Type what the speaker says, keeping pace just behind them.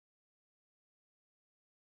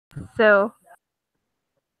So,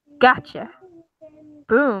 gotcha.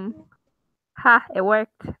 Boom. Ha, it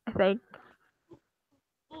worked, I think.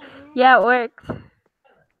 Yeah, it worked.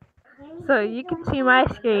 So you can see my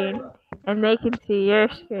screen, and they can see your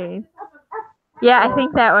screen. Yeah, I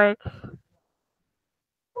think that works.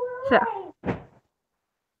 So,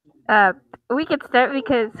 uh, we could start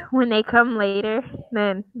because when they come later,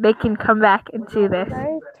 then they can come back and see this. Can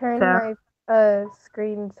I turn So, my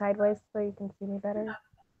screen sideways so you can see me better?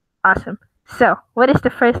 awesome. So, what is the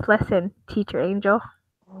first lesson, Teacher Angel?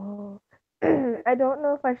 Oh. I don't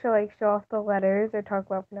know if I should like show off the letters or talk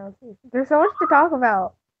about pronunciation. There's so much to talk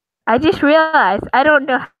about. I just realized I don't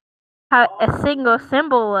know how a single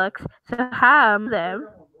symbol looks, so how am them?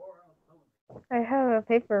 I have a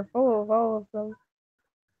paper full of all of them.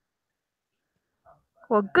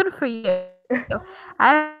 Well, good for you.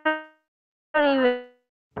 I don't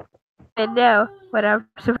even know what I'm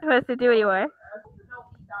supposed to do anymore.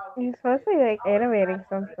 You're supposed to be like animating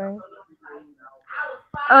something.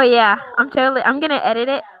 Oh yeah, I'm gonna edit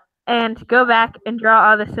it and go back and draw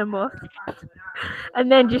all the symbols,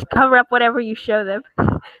 and then just cover up whatever you show them,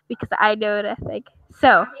 because I know what I think.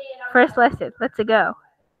 So, first lesson, let's go.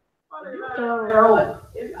 So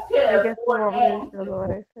I guess you want me to show the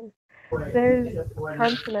letters first. There's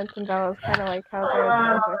consonants and vowels, kind of like how there's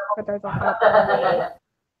music, but there's a lot more.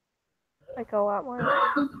 Like a lot more.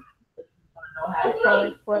 It's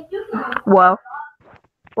probably flipped. Whoa.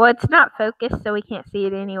 Well, it's not focused, so we can't see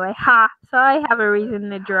it anyway. Ha! So I have a reason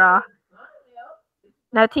to draw.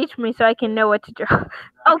 Now teach me so I can know what to draw.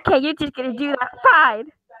 Okay, you're just gonna do that. Fine.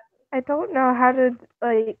 I don't know how to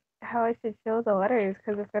like how I should show the letters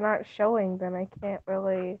because if they're not showing, then I can't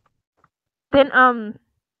really. Then um,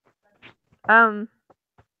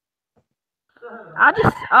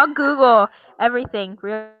 I'll Google everything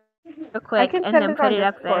real quick I and can then send put it it on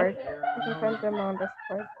up there. Discord. I can send them on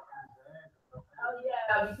Discord.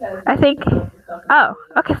 I think. Oh,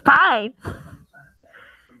 okay, fine.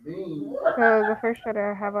 So the first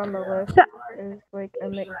letter I have on the list So, is like a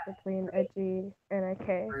mix between a G and a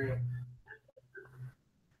K.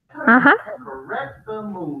 huh.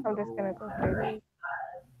 I'm just gonna go through these.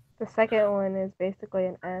 The second one is basically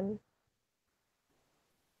an N.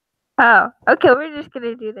 Oh, okay. We're just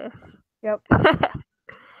gonna do this. Yep.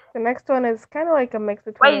 The next one is kind of like a mix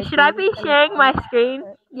between a Wait, D should I be and a sharing my P. screen?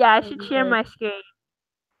 But Yeah, I that'd should be share good. my screen.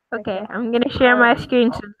 Okay, Okay. I'm gonna share my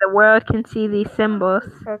screen so the world can see these symbols.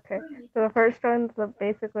 Okay. So the first one's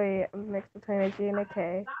basically a mix between a G and a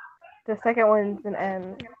K. The second one's an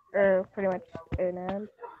N, or pretty much an N.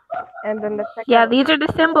 And then Yeah, these are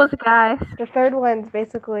the symbols, guys. the third one's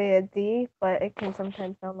basically a D, but it can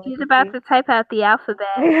sometimes sound like He's a about G. to type out the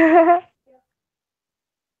alphabet.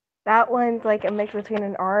 That one's like a mix between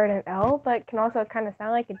an R and an L, but can also kind of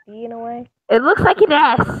sound like a D in a way. It looks like an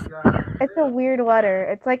S. It's a weird letter.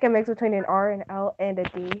 It's like a mix between an R, an L, and a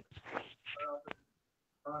D.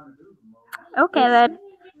 Okay then.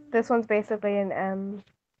 This one's basically an M.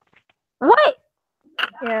 What?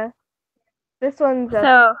 Yeah. This one's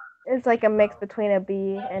So, is like a mix between a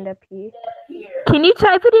B and a P. can you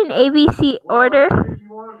type it in ABC order?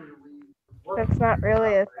 That's not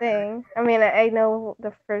really a thing. I mean, I know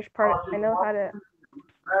the first part. I know how to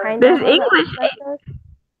kind of There's how the English. alphabet goes.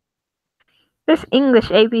 There's English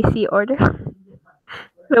ABC order.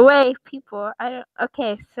 The way people. I don't.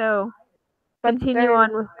 Okay, so But continue there's.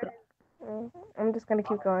 on with it. I'm just gonna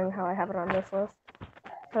keep going how I have it on this list.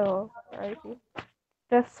 So,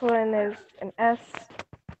 this one is an S.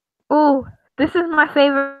 Ooh, this is my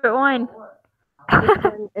favorite one. This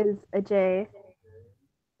one is a J.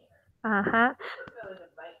 Uh-huh.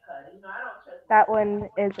 That one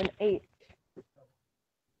is an H.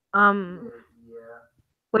 Um,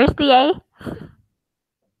 where's the A?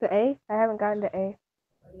 The A? I haven't gotten to A.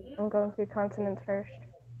 I'm going through consonants first.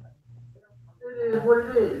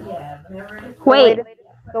 Wait,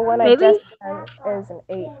 The one I maybe, just done is an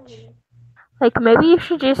H. like, maybe you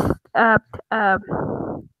should just,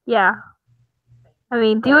 yeah. I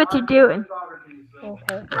mean, do what you're doing.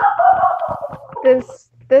 Okay.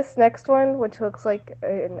 This next one, which looks like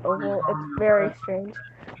an oval, it's very strange.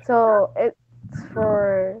 So it's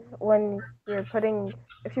for when you're putting,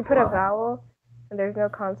 if you put a vowel and there's no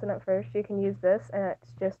consonant first, you can use this and it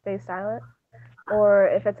just stays silent. Or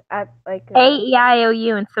if it's at like A, E, I, O,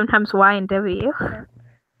 U, and sometimes Y and W.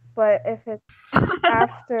 but if it's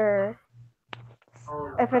after,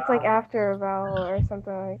 if it's like after a vowel or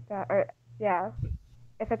something like that, or yeah,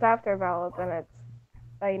 if it's after a vowel, then it's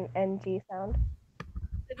like an NG sound.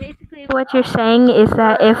 Basically, what you're saying is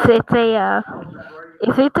that if it's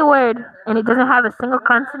a word and it doesn't have a single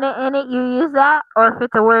consonant in it, you use that, or if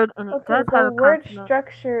it's a word and it Okay, does the have a word consonant.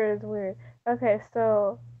 structure is weird. Okay,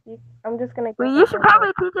 so I'm just gonna. Well, you should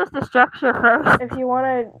probably teach us the structure first. If you want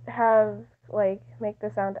to have make the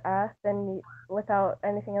sound then without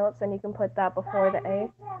anything else, then you can put that before the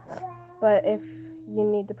a. But if you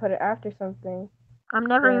need to put it after something, I'm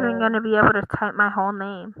never even gonna be able to type my whole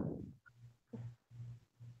name.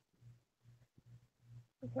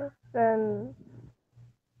 Okay, then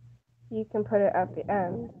you can put it at the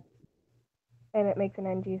end, and it makes an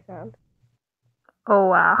ng sound. Oh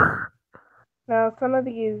wow. Now some of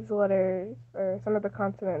these letters or some of the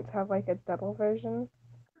consonants have like a double version.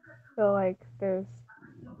 So like there's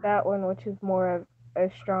that one which is more of a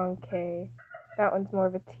strong K. That one's more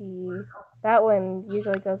of a T. That one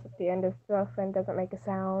usually goes at the end of stuff and doesn't make a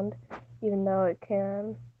sound, even though it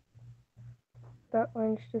can. That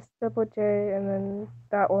one's just double J, and then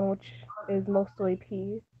that one which is mostly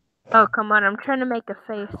P. Oh come on, I'm trying to make a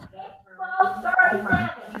face.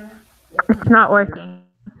 It's not working.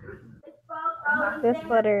 This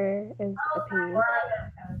letter is a P.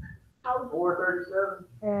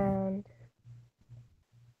 And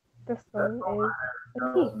this one is a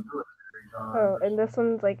T. Oh, and this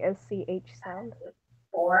one's like a CH sound.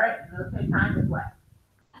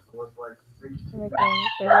 And again,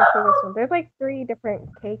 there's also this one. There's like 3 different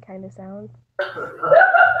K kind of sounds.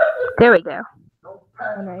 There we go.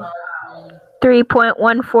 Oh, nice.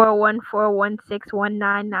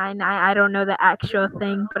 3.1414161999. I don't know the actual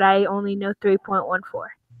thing, but I only know 3.14.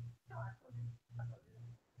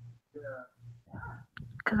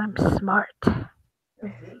 Because I'm smart.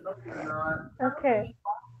 Okay,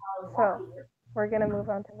 so we're gonna move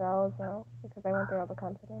on to vowels now because I went through all the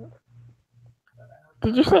consonants.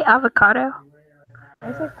 Did you say avocado?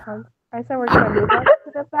 I said we're gonna move on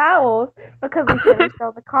to the vowels because we finished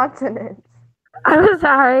all the consonants. I'm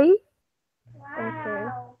sorry. Okay,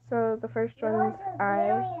 so the first one's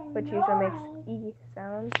I, which usually makes E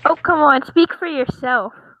sound. Oh, come on, speak for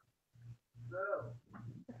yourself.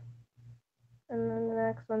 And then the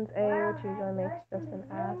next one's A, which usually makes just an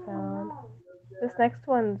A sound. This next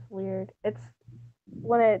one's weird.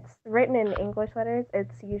 When it's written in English letters,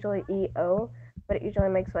 it's usually EO, but it usually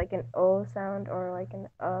makes like an O sound or like an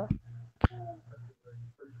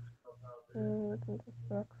This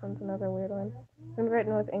next one's another weird one. When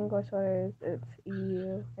written with English letters, it's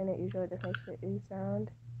EU, and it usually just makes the E sound.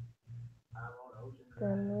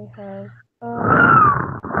 Then we have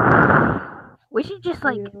we should just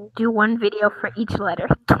like do one video for each letter.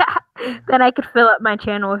 Then I could fill up my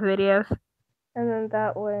channel with videos. And then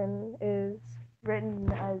that one is written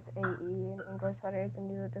as AE in English letters and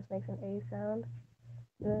usually just makes an A sound.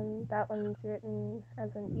 Then that one's written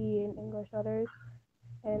as an E in English letters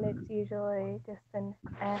and it's usually just an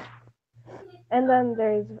F. And then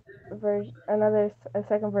there's a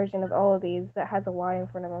second version of all of these that has a Y in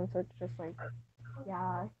front of them, so it's just like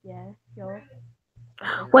yeah, yo.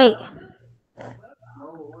 Wait.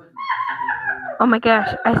 Oh my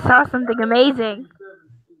gosh, I saw something amazing.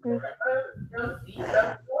 Oh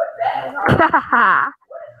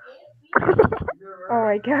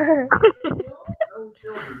my god.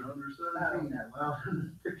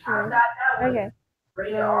 Okay.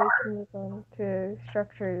 Now we can move on to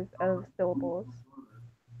structures of syllables.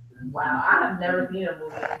 Wow, I have never seen a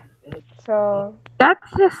movie. So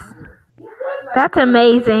that's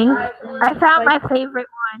amazing. I found my favorite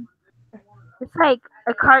one. It's like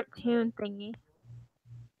a cartoon thingy.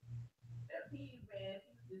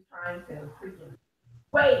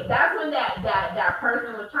 Wait, that's when that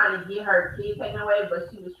person was trying to get her kid taken away, but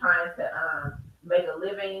she was trying to make a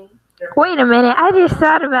living. Wait a minute, I just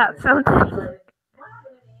thought about something. I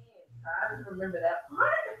just remember that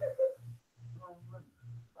part.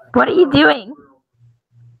 What are you doing?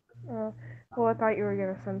 Well, I thought you were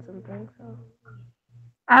gonna send something, so.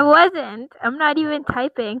 I wasn't. I'm not even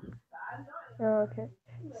typing. Oh, okay.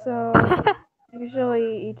 So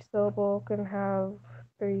usually each syllable can have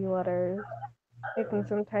 3 letters. It can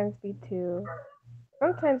sometimes be 2.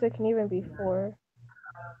 Sometimes it can even be 4.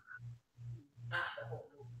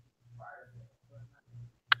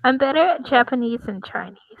 I'm better at Japanese and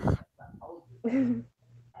Chinese.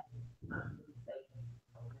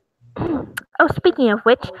 Oh, speaking of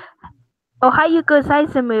which, Ohayo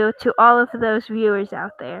gozaimasu to all of those viewers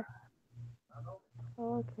out there.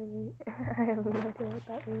 Okay, I have no idea what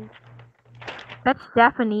that means. That's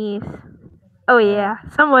Japanese. Oh yeah,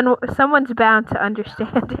 someone's bound to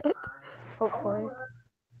understand it. Hopefully.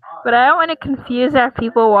 But I don't want to confuse our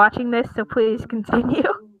people watching this, so please continue.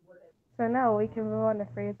 So now we can move on to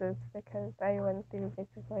phrases because I went through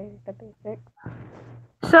basically the basics.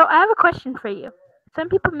 So I have a question for you. Some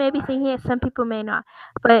people may be thinking it, some people may not.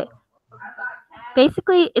 But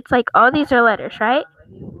basically, it's like all these are letters, right?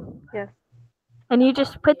 Yes. And you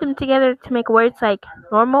just put them together to make words like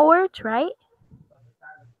normal words, right?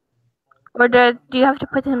 Or do you have to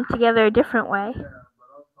put them together a different way?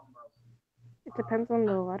 It depends on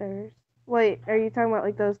the letters. Wait, are you talking about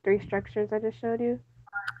like those three structures I just showed you?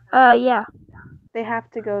 Yeah. They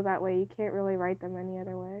have to go that way. You can't really write them any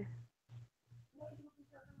other way.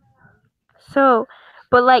 So,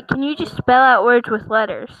 but like, can you just spell out words with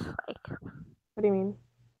letters? What do you mean?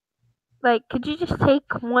 Like, could you just take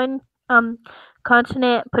one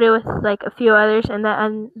consonant, put it with like a few others, and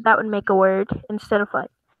that would make a word instead of like.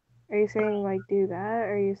 Are you saying like do that,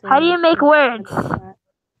 or are you saying? How do you make words? That?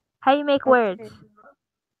 How do you make words?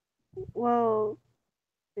 Well,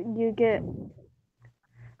 you get.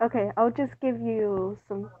 Okay, I'll just give you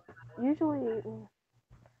some. Usually,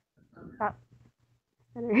 stop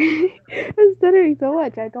stuttering. I'm stuttering so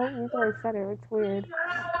much. I don't usually stutter. It's weird.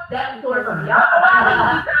 That's sort of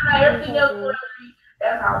y'all. Everything else.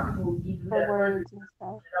 That's how people give you that words and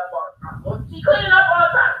stuff. She cleaning up all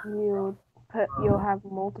the time. You'll have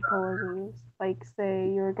multiple of these. Like say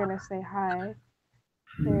you're gonna say hi.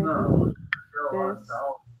 There's this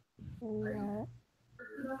and that.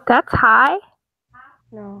 That's hi?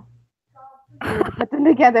 No. I need to put them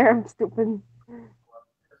together. I'm stupid.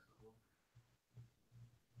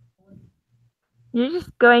 You're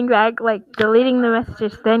just going back, like deleting the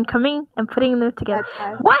messages, then coming and putting them together. That's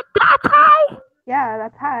hi. What? That's hi? Yeah,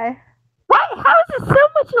 that's hi. What? How is it so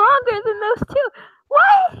much longer than those two?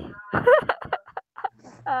 What?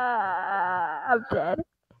 I'm dead.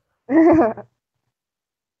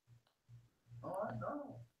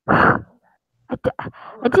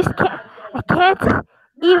 I just can't. I can't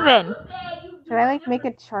even. Should I like make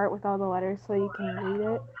a chart with all the letters so you can read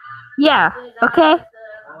it? Yeah. Okay.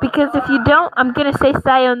 Because if you don't, I'm gonna say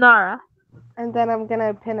sayonara. And then I'm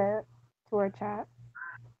gonna pin it to our chat.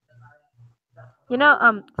 You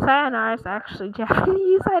know, sayonara is actually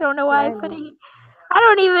Japanese. I don't know why I'm putting it. I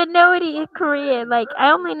don't even know it in Korean. Like,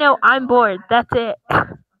 I only know I'm bored. That's it.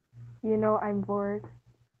 You know I'm bored.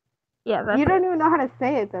 Yeah, that's You don't even know how to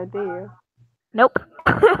say it though, do you? Nope.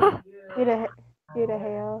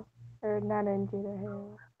 Judaheo. Or Nanan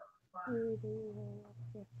Judaheo.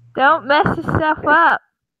 Don't mess yourself up.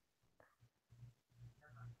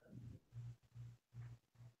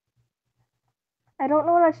 I don't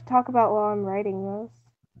know what I should talk about while I'm writing this.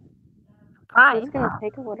 Fine. It's gonna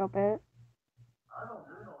take a little bit.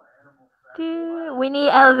 Dude, we need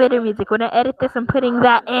elevator music. When I edit this, I'm putting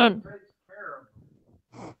that in.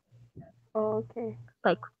 Oh, okay.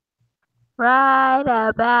 Like, right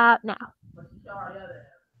about now.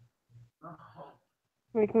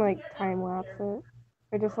 We can like time lapse it.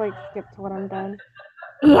 Or just like skip to when I'm done.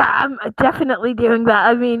 Yeah, I'm definitely doing that.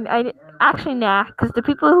 I mean, because the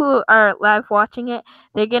people who are live watching it,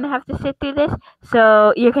 they're gonna have to sit through this.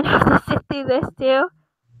 So you're gonna have to sit through this too.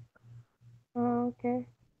 Oh, okay.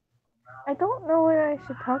 I don't know what I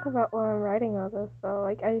should talk about while I'm writing all this though.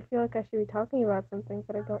 Like I feel like I should be talking about something,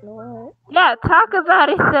 but I don't know what. Yeah, talk about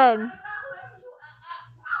it then.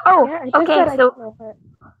 Oh, yeah, okay. So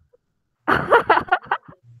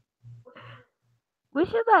we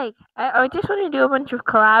should I just want to do a bunch of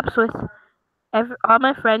collabs with all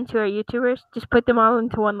my friends who are YouTubers. Just put them all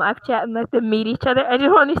into one live chat and let them meet each other. I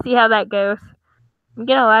just want to see how that goes. I'm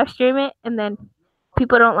gonna live stream it, and then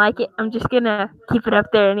people don't like it. I'm just gonna keep it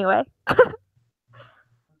up there anyway.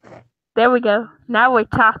 There we go. Now we're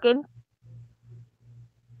talking.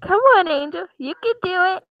 Come on, Angel. You can do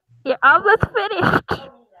it. You're almost finished.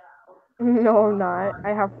 No, I'm not. I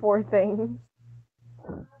have 4 things.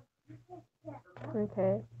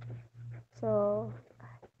 Okay. So.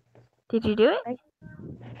 Did you do it?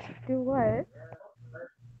 Do what?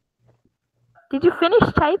 Did you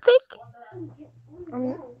finish typing?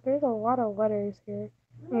 There's a lot of letters here.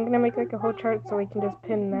 I'm gonna make like a whole chart so we can just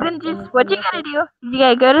pin that. Then just what you gotta do? You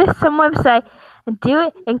gotta go to some website and do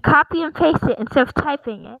it and copy and paste it instead of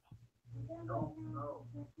typing it.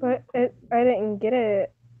 But I didn't get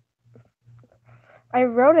it. I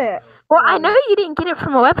wrote it. Well, I know you didn't get it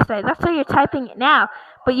from a website. That's why you're typing it now.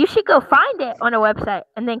 But you should go find it on a website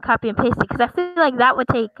and then copy and paste it because I feel like that would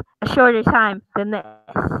take a shorter time than this.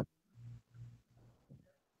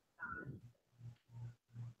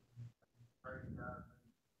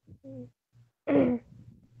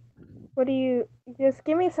 What do you just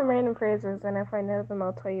give me some random phrases, and if I know them,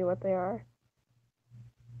 I'll tell you what they are.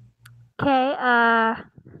 Okay.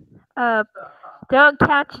 Don't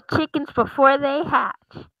count your chickens before they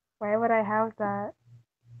hatch. Why would I have that?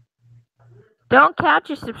 Don't count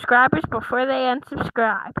your subscribers before they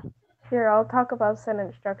unsubscribe. Here, I'll talk about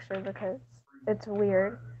sentence structure because it's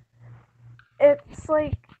weird. It's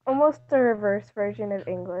like almost a reverse version of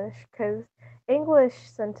English, because English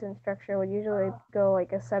sentence structure would usually go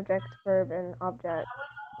like a subject, verb, and object.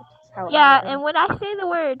 Which is how it Yeah, happens. and when I say the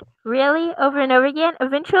word really over and over again,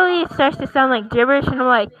 eventually it starts to sound like gibberish, and I'm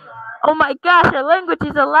like, oh my gosh, our language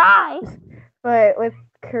is a lie. But with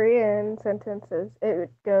Korean sentences, it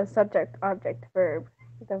would go subject, object, verb,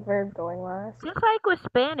 with the verb going last. Just like with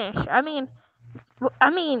Spanish. I mean,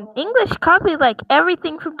 English copied like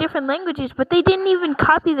everything from different languages, but they didn't even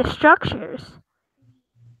copy the structures.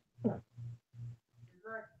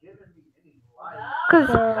 Because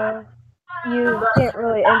So you can't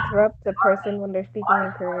really interrupt the person when they're speaking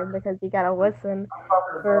in Korean because you gotta listen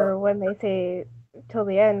for when they say till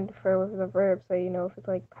the end for the verb, so you know if it's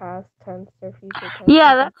like past tense or future tense.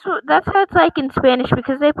 yeah, that's how it's like in Spanish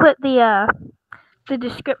because they put the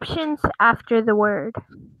descriptions after the word.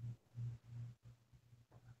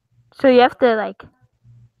 So you have to like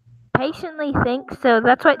patiently think. So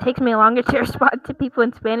that's why it takes me longer to respond to people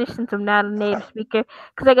in Spanish since I'm not a native speaker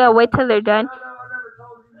because I gotta wait till they're done.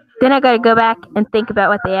 Then I gotta go back and think about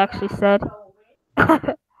what they actually said.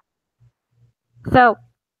 So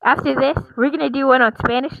after this, we're gonna do one on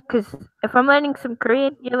Spanish because if I'm learning some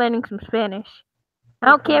Korean, you're learning some Spanish. I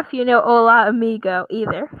don't care if you know hola amigo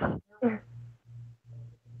either.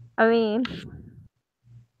 I mean,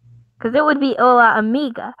 because it would be hola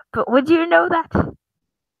amiga, but would you know that?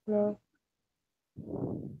 No.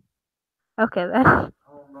 Okay, then. I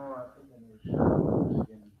don't know. I think I need to shower.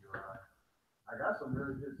 Skin is dry. I got some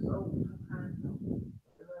really good soap.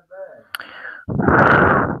 Look at that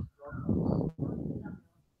bag.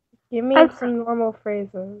 Give me some normal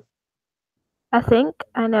phrases. I think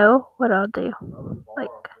I know what I'll do. Like,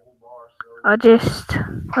 I'll just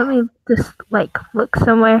let me just like look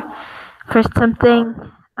somewhere for something.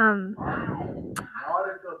 Nautica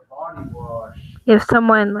body wash. If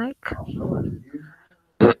someone like, I'll show it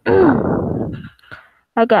to you.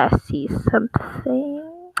 I gotta see something.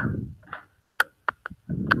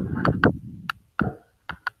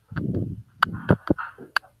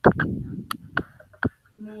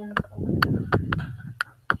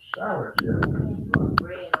 Shower gel.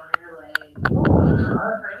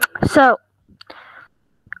 So,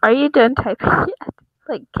 are you done typing yet?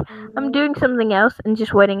 Like, I'm doing something else and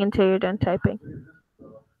just waiting until you're done typing.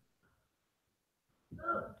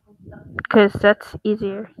 Because that's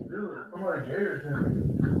easier. Somebody gave it to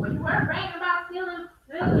me. Well, you were bragging about stealing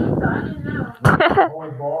food, so I didn't know. Boy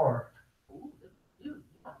bar.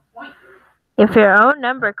 If your own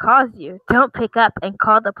number calls you, don't pick up and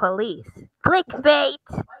call the police. Clickbait!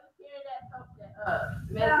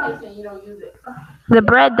 Medication, you don't use it. The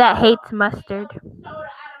bread that hates mustard.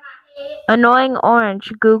 Annoying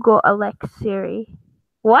orange. Google Alexa Siri.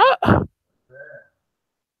 What?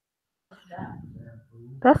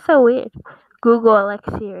 That's so weird. Google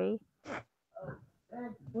Alexa Siri.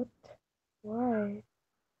 What? Why?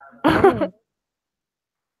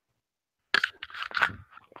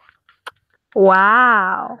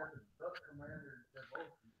 Wow.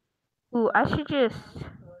 Ooh, I should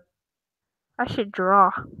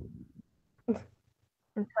draw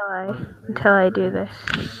until I do this.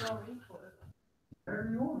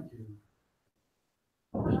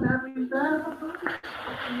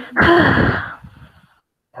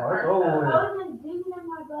 Oh, it's over with.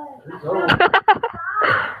 It's over.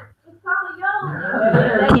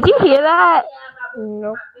 Did you hear that?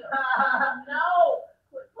 Nope. No,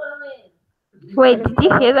 put them in. Wait, did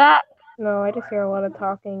you hear that? No, I just hear a lot of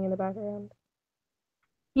talking in the background.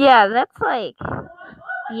 Yeah, that's like,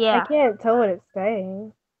 yeah. I can't tell what it's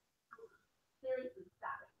saying.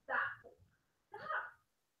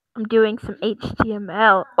 I'm doing some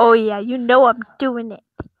HTML. Oh yeah, you know I'm doing it.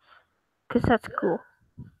 Because that's cool.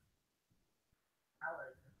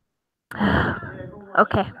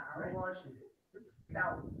 Okay.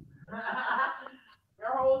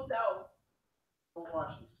 Your whole self. Go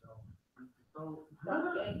wash yourself.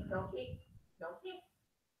 Don't kick.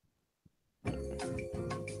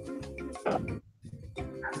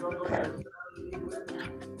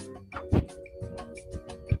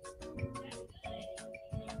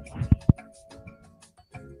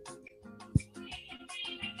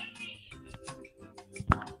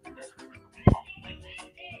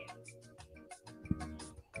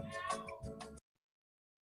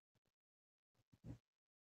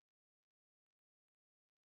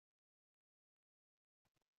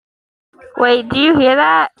 Wait, do you hear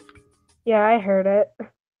that? Yeah, I heard it.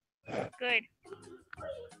 Good.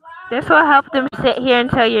 This will help them sit here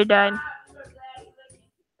until you're done.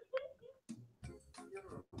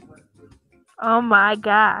 Oh my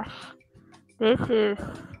gosh. This is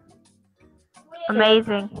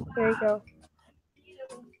amazing. There you go.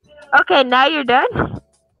 Okay, now you're done?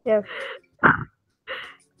 Yes.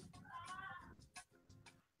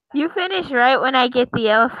 You finish right when I get the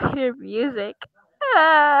elevator music.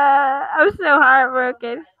 I'm so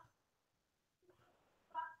heartbroken.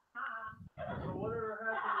 So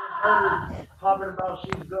whatever happened with her talking about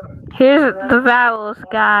she's done? Here's the vowels,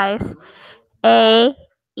 guys. A,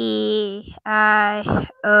 E, I,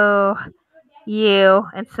 O, U,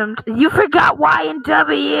 and some. You forgot Y and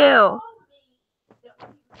W.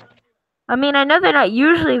 I mean, I know they're not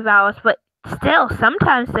usually vowels, but still,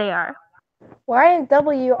 sometimes they are. Y and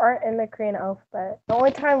W aren't in the Korean alphabet. The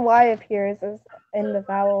only time Y appears is in the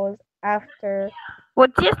vowels after. Well,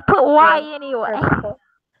 just put Y Yeah, anyway. or before.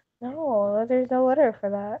 No, there's no letter for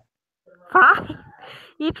that. Fine.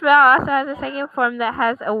 Each vowel also has a second form that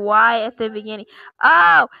has a Y at the beginning.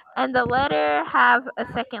 Oh, and the letter have a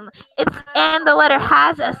second. And the letter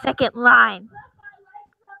has a second line.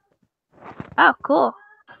 Oh, cool.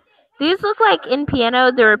 These look like in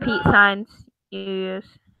piano the repeat signs you use.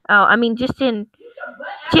 Oh, I mean just in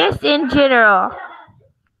general.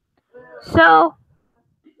 So,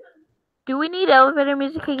 do we need elevator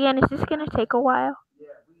music again? Is this gonna take a while?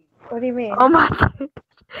 What do you mean? Oh my god.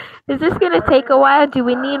 Is this gonna take a while? Do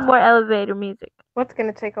we need more elevator music? What's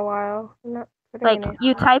gonna take a while? I'm not putting Like any.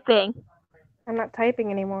 you typing. I'm not typing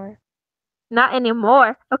anymore. Not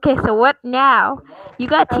anymore. Okay, so what now? You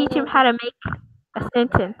gotta teach him how to make a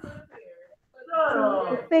sentence.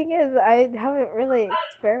 The thing is, I haven't really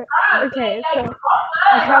Okay, so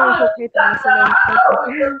I have a whole paper on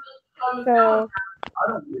So I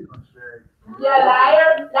don't believe I'm straight. Yeah,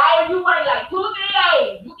 liar, you wait like 2-3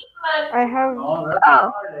 days. You get I have, Oh, that's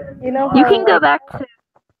Oh. hard. you know, You how, can go like, back to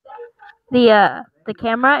the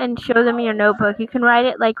camera and show them your notebook. You can write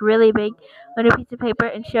it like really big on a piece of paper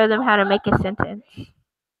and show them how to make a sentence.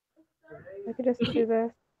 I could just do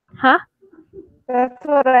this. Huh? That's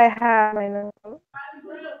what I have. I know.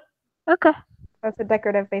 Okay. That's a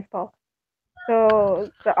decorative baseball. So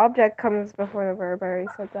the object comes before the verb. I already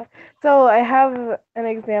said that. So I have an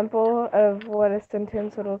example of what a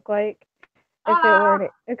sentence would look like if it were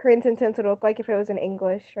a Korean sentence would look like if it was in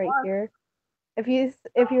English right here. If you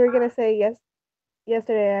were gonna say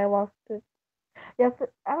yesterday I walked. Yes,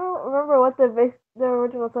 I don't remember what the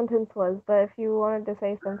original sentence was, but if you wanted to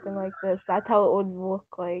say something like this, that's how it would look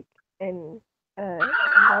like in English.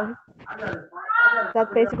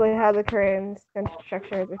 That's basically how the Korean sentence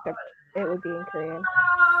structure is, except it would be in Korean.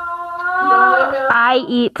 I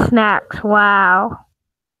eat snacks. Wow.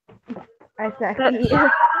 I snack That's eat.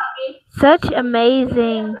 such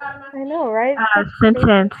amazing I know, right?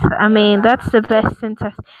 sentence. I mean, that's the best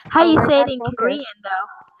sentence. How you Oh my say it gosh, in focus. Korean though?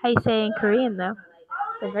 How you say it in Korean though?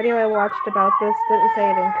 The video I watched about this didn't say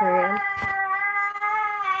it in Korean.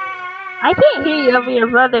 I can't hear you over your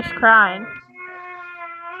brother's crying.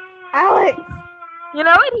 Alex! You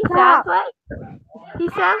know what he Stop. sounds like? He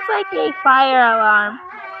sounds like a fire alarm.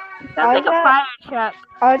 He sounds like a Aja? fire truck.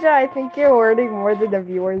 Aja, I think you're wording more than the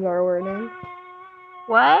viewers are wording.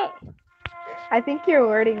 What? I think you're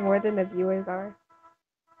wording more than the viewers are.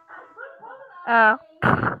 Oh.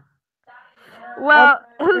 Well,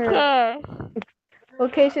 who cares?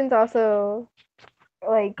 Locations also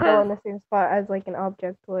like go in the same spot as like an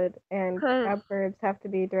object would, and adverbs have to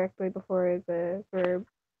be directly before the verb.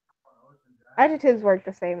 Adjectives work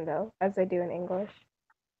the same though as they do in English.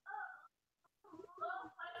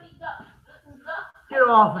 Get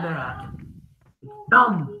off of that.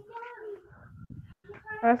 Dumb.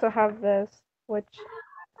 I also have this, which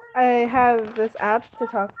I have this app to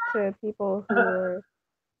talk to people who are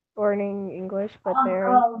learning English, but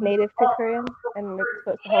they're native to Korean, and it's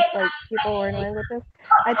supposed to help like people learn languages.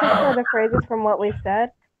 I took some of the phrases from what we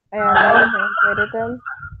said, and I translated them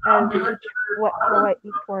as what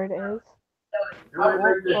each word is.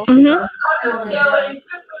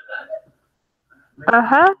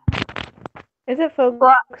 Is it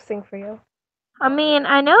focusing for you? I mean,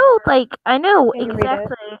 I know Can you read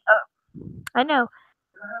exactly. I know.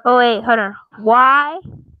 Oh wait, hold on. Why?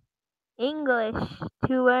 English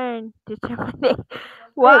to learn determination.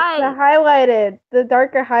 Why? Wait, the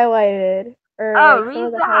darker highlighted, or like read some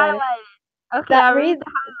of the the highlighted. Okay, I'll read the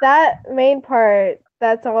that main part.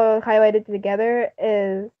 That's all highlighted together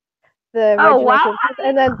is the original wow! sentence, I'm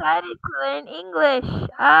and then excited to learn English.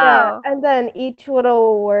 Oh. Yeah, and then each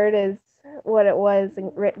little word is what it was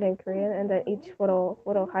written in Korean, and then each little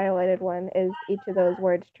highlighted one is each of those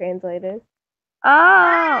words translated.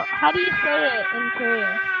 Oh, how do you say it in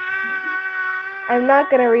Korean? I'm not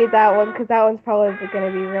gonna read that one because that one's probably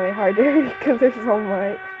gonna be really hard to read because there's so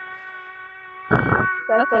much.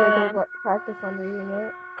 That's Okay, gonna then. go practice on reading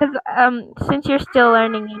it. Because since you're still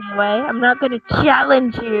learning anyway, I'm not gonna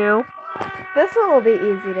challenge you. This one will be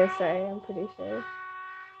easy to say, I'm pretty sure.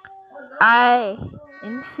 I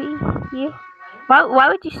envy you. Why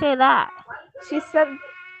would you say that? She said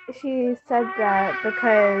that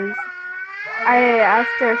because I asked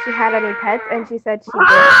her if she had any pets and she said she did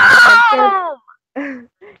have a hamster.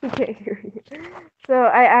 You can't hear me. So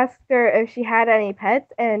I asked her if she had any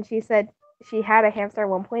pets and she said she had a hamster at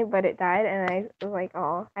one point but it died and I was like,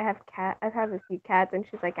 oh, I have a few cats and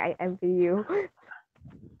she's like, I envy you.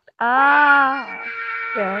 Ah.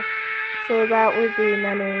 Yeah. So that would be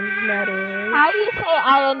Nanu. How do you say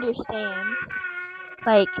I understand?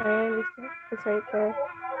 Like, I understand. It's right there.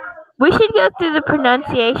 we should go through the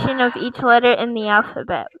pronunciation of each letter in the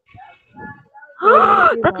alphabet. Yeah,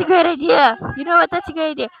 do That's a that. great idea. You know what? That's a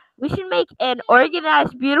great idea. We should make an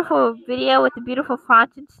organized, beautiful video with the beautiful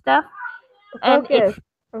fonts and stuff. And Focus. it's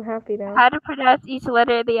I'm happy now. how to pronounce each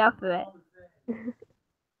letter of the alphabet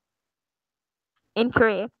in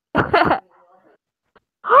Korean. I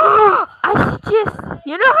should just,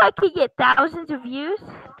 you know how I could get thousands of views?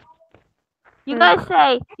 You guys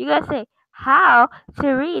say, how to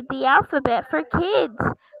read the alphabet for kids.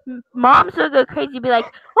 Moms will go crazy, be like,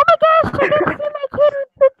 oh my gosh, I gotta see my kid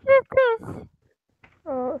with this.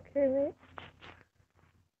 Oh, okay, wait.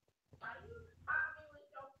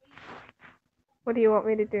 What do you want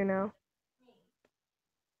me to do now?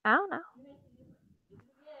 I don't know.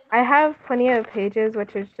 I have plenty of pages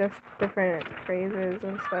which is just different phrases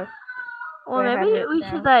and stuff. Well, I have maybe it we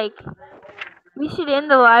down. should we should end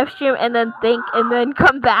the live stream and then think and then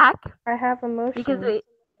come back I have emotions. because we.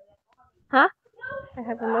 Huh? I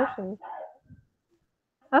have emotions.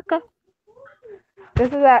 Okay. This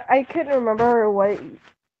is that I couldn't remember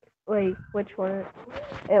which one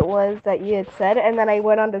it was that you had said, and then I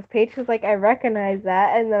went on this page because I recognize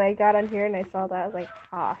that, and then I got on here and I saw that I was like,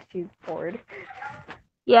 ah, she's bored.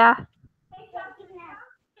 Yeah.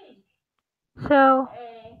 So.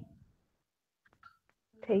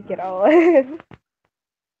 Take it all in.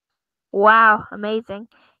 Wow, amazing.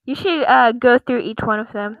 You should go through each one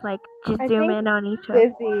of them, just I zoom think in on each one.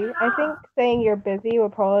 Busy. I think saying you're busy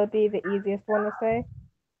would probably be the easiest one to say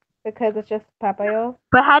because it's just papayo.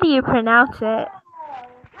 But how do you pronounce it?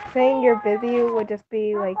 Saying you're busy would just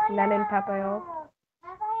be like nanin papayo,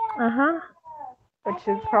 which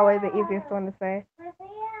is probably the easiest one to say.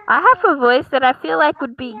 I have a voice that I feel like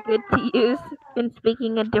would be good to use in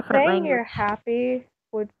speaking a different Saying language. you're happy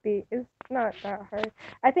is not that hard.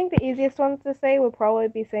 I think the easiest ones to say would probably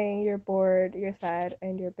be saying you're bored, you're sad,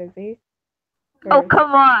 and you're busy. Oh,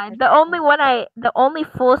 come on. The only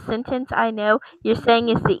full sentence I know you're saying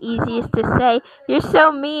is the easiest to say. You're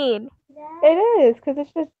so mean. It is, because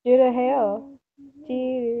it's just Judah Hale.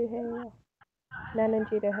 Nanan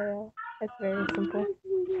Judah Hale. It's very simple.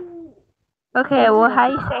 Okay, well, how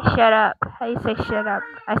you say shut up? How you say shut up?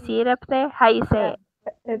 I see it up there. How you say it?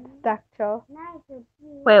 It's dakcho.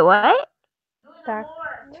 Wait, what?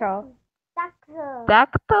 Dakcho.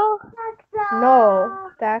 Dactyl? No,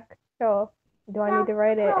 dakcho. Do I need to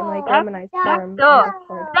write it in romanized form?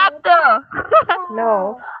 Dactyl!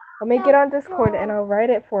 No. Let me get on Discord and I'll write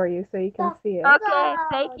it for you so you can see it. Okay,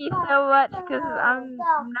 thank you so much because I'm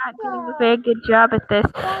not doing a very good job at this.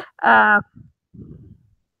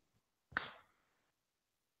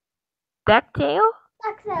 Dactyl?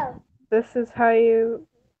 This is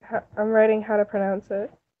I'm writing how to pronounce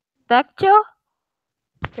it. Dactyl?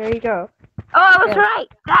 There you go. Oh, I was right.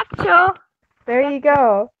 Dactyl. There you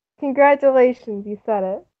go. Congratulations, you said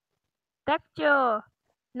it. Dactyl.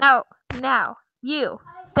 Now, you.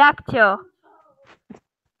 Dactyl.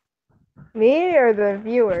 Me or the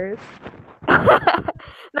viewers?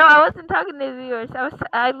 No, I wasn't talking to the viewers.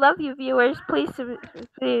 I love you, viewers. Please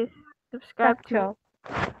subscribe to me.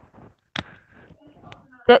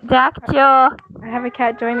 Dactyl. I have a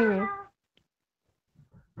cat joining me.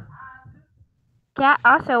 Cat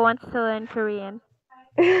also wants to learn Korean.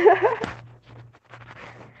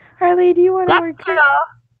 Harley, do you want to work?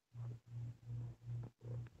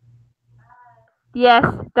 Yes,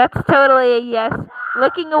 that's totally a yes.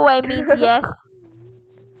 Looking away means yes.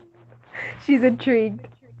 She's intrigued.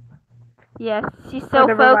 Yes, she's so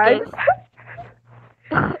focused.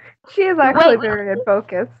 She is actually very in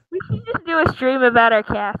focus. We should just do a stream about our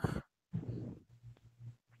cats.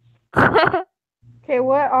 Okay,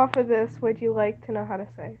 what off of this would you like to know how to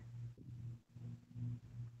say?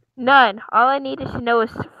 None. All I needed to know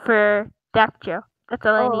is for Dactyl. That's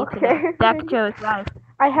all I Oh, need to know. okay. Dakucho is live.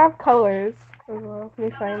 I have colors as well. Let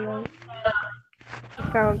me find them.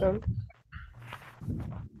 I found them.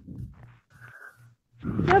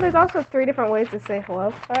 No, there's also 3 different ways to say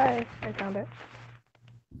hello. Hi, I found it.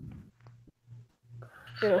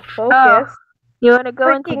 It'll focus. You want to go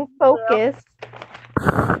Freaking focus.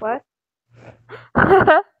 What?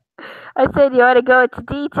 I said you want to go into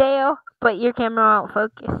detail, but your camera won't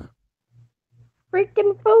focus.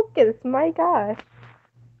 Freaking focus. My gosh.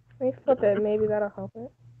 Let me flip it. Maybe that'll help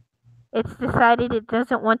it. It's decided it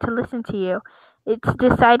doesn't want to listen to you. It's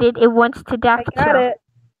decided it wants to I Dakucho. got it.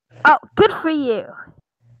 Oh, good for you.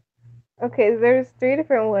 Okay, there's 3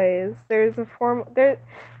 different ways. There's a form.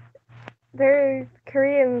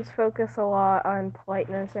 Koreans focus a lot on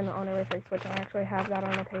politeness and honorifics, which I actually have that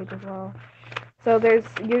on the page as well. So there's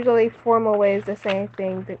usually formal ways to say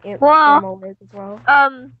things and informal ways as well.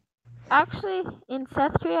 Actually, in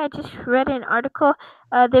South Korea, I just read an article.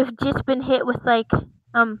 They've just been hit with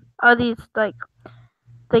all these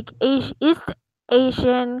East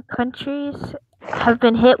Asian countries have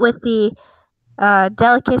been hit with the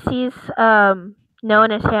delicacies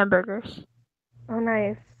known as hamburgers. Oh,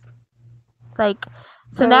 nice.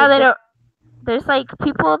 So now they don't. There's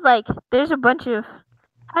people there's a bunch of,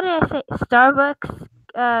 how did I say, Starbucks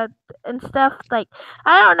and stuff. I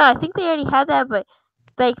don't know. I think they already had that, but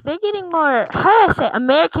they're getting more, how do I say,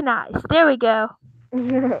 Americanized. There we go.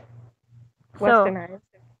 Westernized. So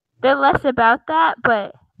they're less about that,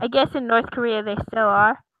 but I guess in North Korea they still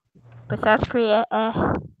are. But South Korea,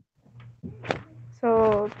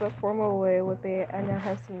 So the formal way would be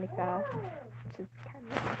안녕하십니까, which is kind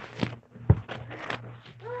of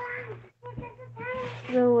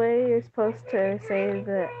the way you're supposed to say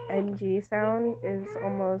the NG sound is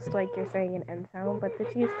almost like you're saying an N sound, but the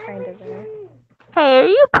G is kind of there. Hey, are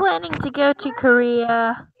you planning to go to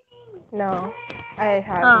Korea? No, I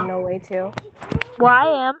have no way to. Well,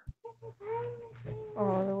 I am.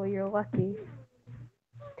 Oh, well, you're lucky.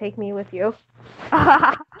 Take me with you.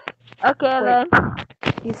 Okay, then.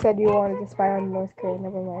 You said you wanted to spy on North Korea.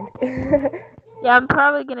 Never mind. Yeah, I'm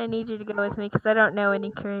probably gonna need you to go with me because I don't know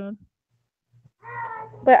any Korean.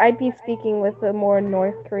 But I'd be speaking with a more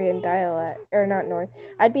North Korean dialect, or not North.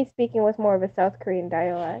 I'd be speaking with more of a South Korean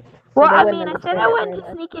dialect. So Well, I mean, I said I wanted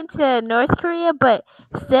to sneak into North Korea, but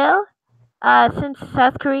still, since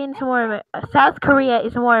South Korea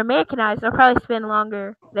is more Americanized, I'll probably spend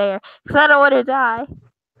longer there because I don't want to die.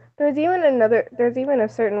 There's even a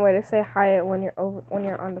certain way to say hi when you're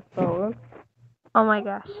on the phone. Oh my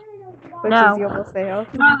gosh. Which is yoboseyo.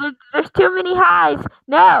 No, there's too many highs.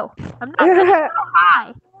 No, I'm not gonna go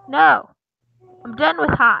high. No, I'm done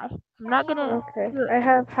with high. I'm not gonna. Okay. I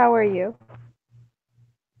have how are you?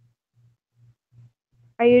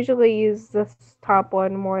 I usually use this top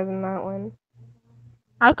one more than that one.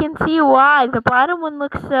 I can see why. The bottom one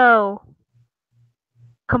looks so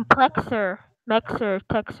texer,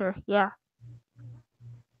 yeah.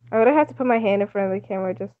 I would have to put my hand in front of the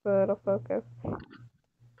camera just so it'll focus.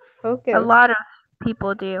 Focus. A lot of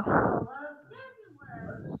people do.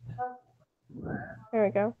 There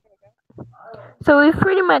we go. So we've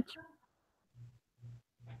pretty much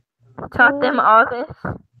taught them all this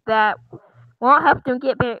that won't help them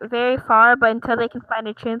get very far, but until they can find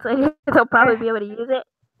a translator, they'll probably be able to use it.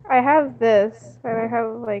 I have this, and I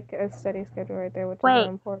have like a study schedule right there, which is not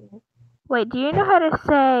important. Wait, do you know how to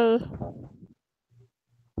say?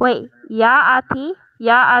 Wait, yaate,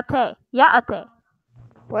 yaate, yaate.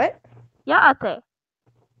 What? Yaate.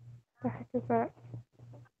 The heck is that?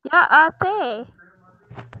 Yaate.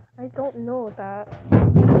 I don't know that.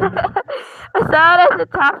 I saw it at the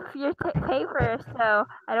top of your paper, so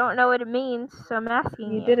I don't know what it means, so I'm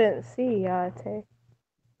asking you. You didn't see yaate.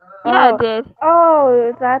 Yeah, I did.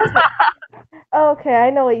 Oh, that's okay. I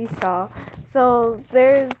know what you saw. So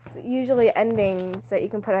there's usually endings that you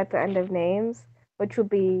can put at the end of names, which would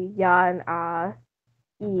be ya and a,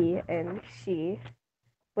 e, and she.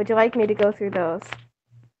 Would you like me to go through those?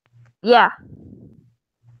 Yeah.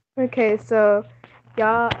 Okay, so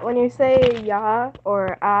ya, when you say ya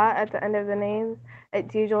or a at the end of the names,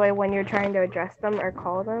 it's usually when you're trying to address them or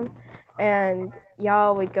call them. And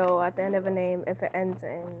ya would go at the end of a name if it ends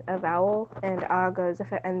in a vowel, and a goes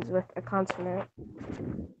if it ends with a consonant.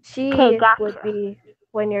 She would be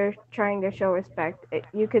when you're trying to show respect.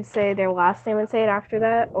 You could say their last name and say it after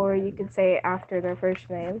that, or you could say it after their first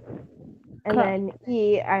name. And then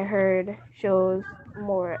he, I heard, shows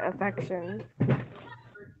more affection.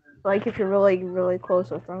 Like if you're really, really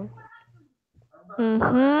close with them.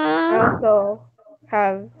 I also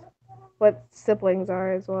have what siblings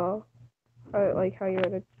are as well. Like how you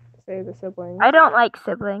would say the siblings. I don't like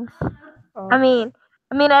siblings. I mean,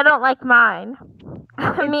 I mean, I don't like mine.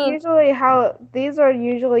 I It's mean, usually how these are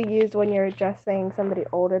usually used when you're addressing somebody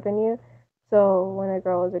older than you. So when a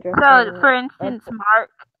girl is so addressing, for instance, Mark.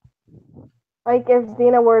 like if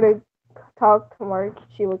Xena were to talk to Mark,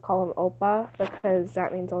 she would call him Oppa because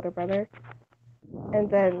that means older brother. And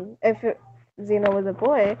then if Xena was a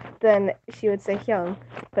boy, then she would say Hyung,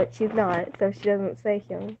 but she's not, so she doesn't say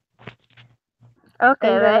Hyung.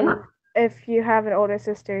 Okay, And then. then if you have an older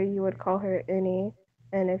sister, you would call her Uni,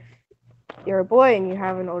 and if you're a boy and you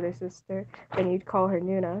have an older sister, then you'd call her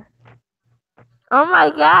Nuna. Oh my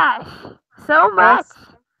gosh, so much.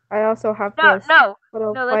 I also have No, this no,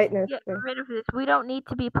 little no. Let's politeness get thing. rid of this. We don't need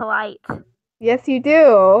to be polite. Yes, you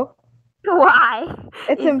do. Why?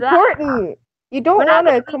 It's Is important. You We're don't not want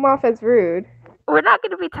to gonna be- come off as rude. we're not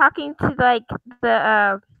going to be talking to like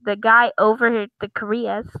the guy over the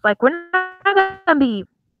Koreas. Like we're not going to be.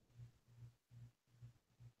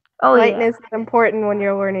 Oh yeah. Politeness is important when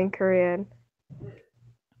you're learning Korean.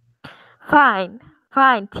 Fine,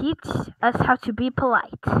 fine. Teach us how to be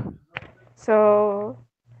polite. So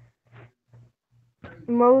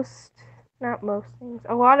not most things,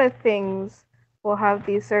 a lot of things will have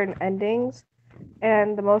these certain endings,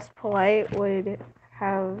 and the most polite would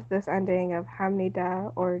have this ending of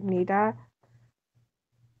hamnida or nida,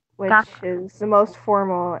 which Gotcha. is the most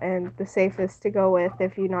formal and the safest to go with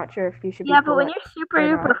if you're not sure if you should be Yeah, but when polite you're super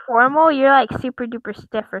or duper not. formal, you're like super duper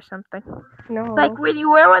stiff or something. No. Like when you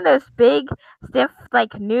wear one of those big, stiff,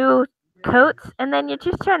 like new coats, and then you're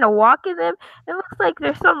just trying to walk in them, it looks like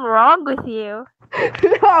there's something wrong with you.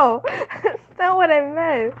 No, that's not what I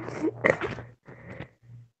meant.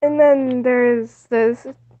 And then there's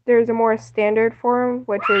a more standard form,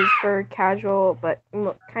 which is for casual but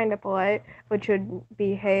kind of polite, which would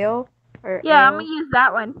be hail or Yeah, I'm ale. gonna use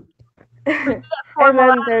that one. And Formal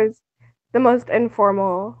then there's the most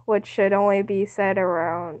informal, which should only be said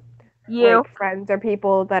around you. like friends or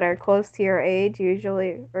people that are close to your age,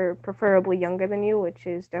 usually or preferably younger than you, which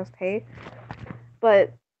is just hey.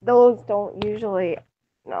 But those don't usually,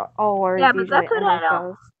 not all words Yeah, but usually that's what end I with don't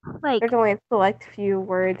those. like. There's only a select few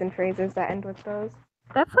words and phrases that end with those.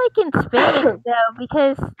 That's like in Spanish though,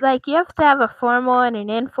 because like you have to have a formal and an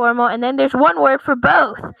informal, and then there's one word for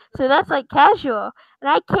both. So that's like casual, and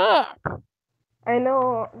I can't. I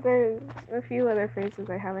know there's a few other phrases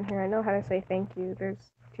I have in here. I know how to say thank you. There's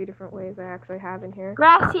 2 different ways I actually have in here.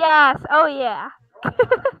 Gracias. Oh yeah.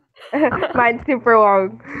 Mine's super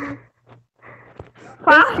long.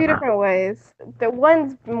 There's 2 different ways. The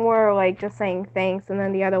one's more like just saying thanks, and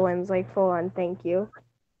then the other one's like full on thank you.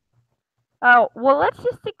 Oh well, let's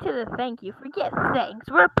just stick to the thank you. Forget thanks.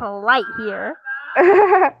 We're polite here.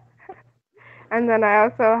 And then I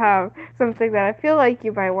also have something that I feel like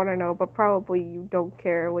you might want to know, but probably you don't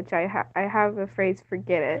care, which I have the phrase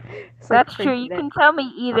 "forget it." It's like, That's true. You forget can it. tell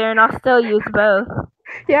me either, and I'll still use both.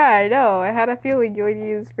 Yeah, I know. I had a feeling you would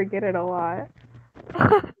use "forget it" a lot.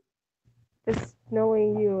 Just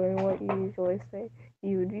knowing you and what you usually say,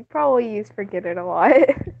 you would probably use "forget it" a lot.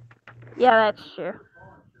 Yeah, that's true.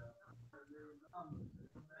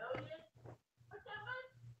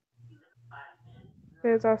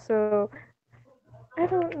 There's also, I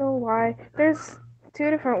don't know why. There's 2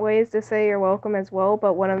 different ways to say you're welcome as well,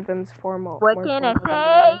 but one of them's formal. What more can I formal than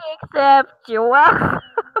the say other. except you're welcome?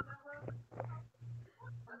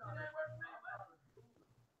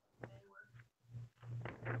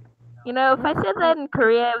 You know, if I said that in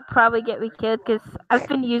Korea, it would probably get me killed because I've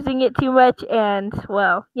been using it too much, and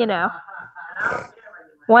well, you know,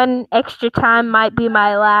 one extra time might be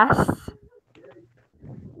my last.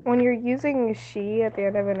 When you're using she at the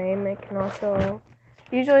end of a name, it can also,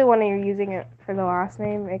 usually when you're using it for the last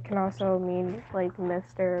name, it can also mean like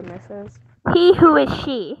Mr. or Mrs. He who is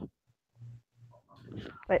she.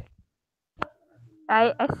 But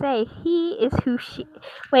I say he is who she.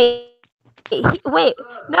 Wait, wait,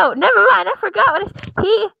 no, never mind. I forgot what it's.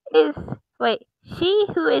 He is. Wait, she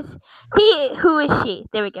who is. He who is she.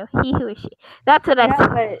 There we go. He who is she. That's what I yeah, said.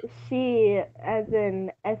 but she as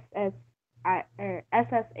in SSI or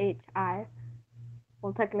SSHI.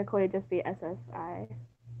 Well, technically it'd just be SSI.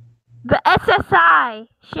 The SSI.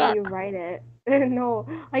 If Shit. you write it. No,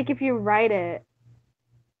 like if you write it,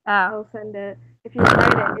 Oh. I'll send it. If you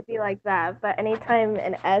write it, it'd be like that. But anytime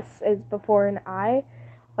an S is before an I,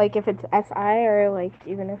 like if it's SI or like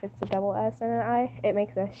even if it's a double S and an I, it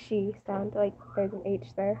makes a she sound like there's an H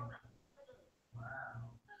there.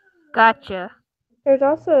 Gotcha. There's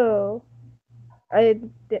also,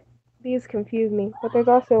 these confuse me, but there's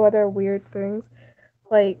also other weird things.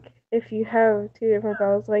 Like if you have 2 different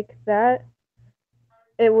vowels like that,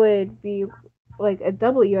 it would be like a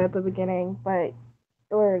W at the beginning,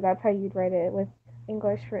 or that's how you'd write it with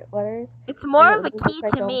English letters. It's more and of a it key looks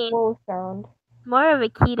like to a me. wool sound. More of a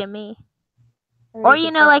key to me. And Or you you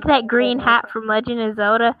can know, tell like that it's green like- hat from Legend of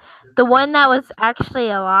Zelda, the one that was actually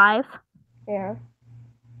alive. Yeah.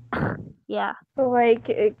 Yeah. So like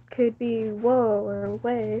it could be whoa or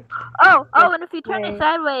way. Oh, Yes, and if you turn it way.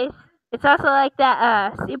 sideways, it's also like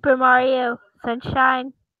that Super Mario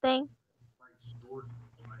Sunshine thing.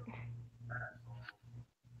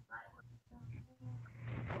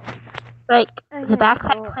 Like the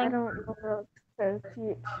backpack I thing. don't know what to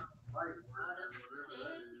teach.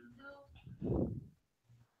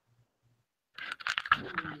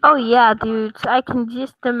 Oh yeah, dudes, I can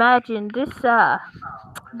just imagine this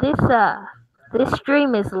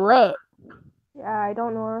stream is lit. Yeah, I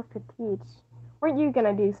don't know what to teach. Weren't you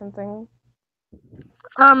gonna do something?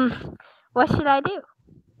 What should I do?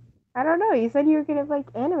 I don't know. You said you were gonna like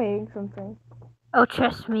animating something. Oh,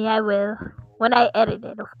 trust me, I will. When I edit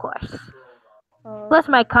it, of course. Oh. Plus,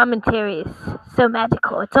 my commentary is so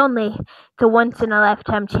magical. It's a once in a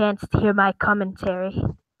lifetime chance to hear my commentary.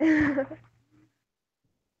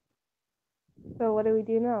 So what do we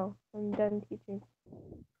do now? I'm done teaching.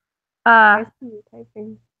 Uh, I see you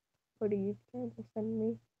typing. What are you trying to send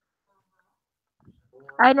me?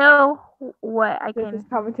 I know what I This can. is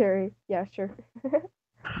commentary. Yeah, sure.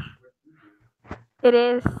 It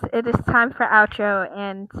is time for outro,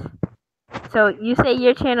 and so you say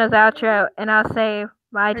your channel's outro, and I'll say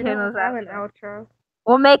my I don't channel's have an outro. outro.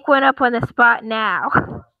 We'll make one up on the spot now.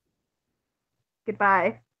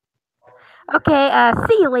 Goodbye. Okay,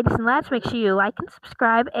 see you, ladies and lads. Make sure you like and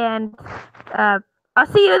subscribe, and I'll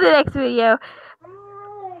see you in the next video.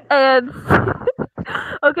 And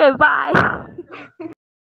okay, bye.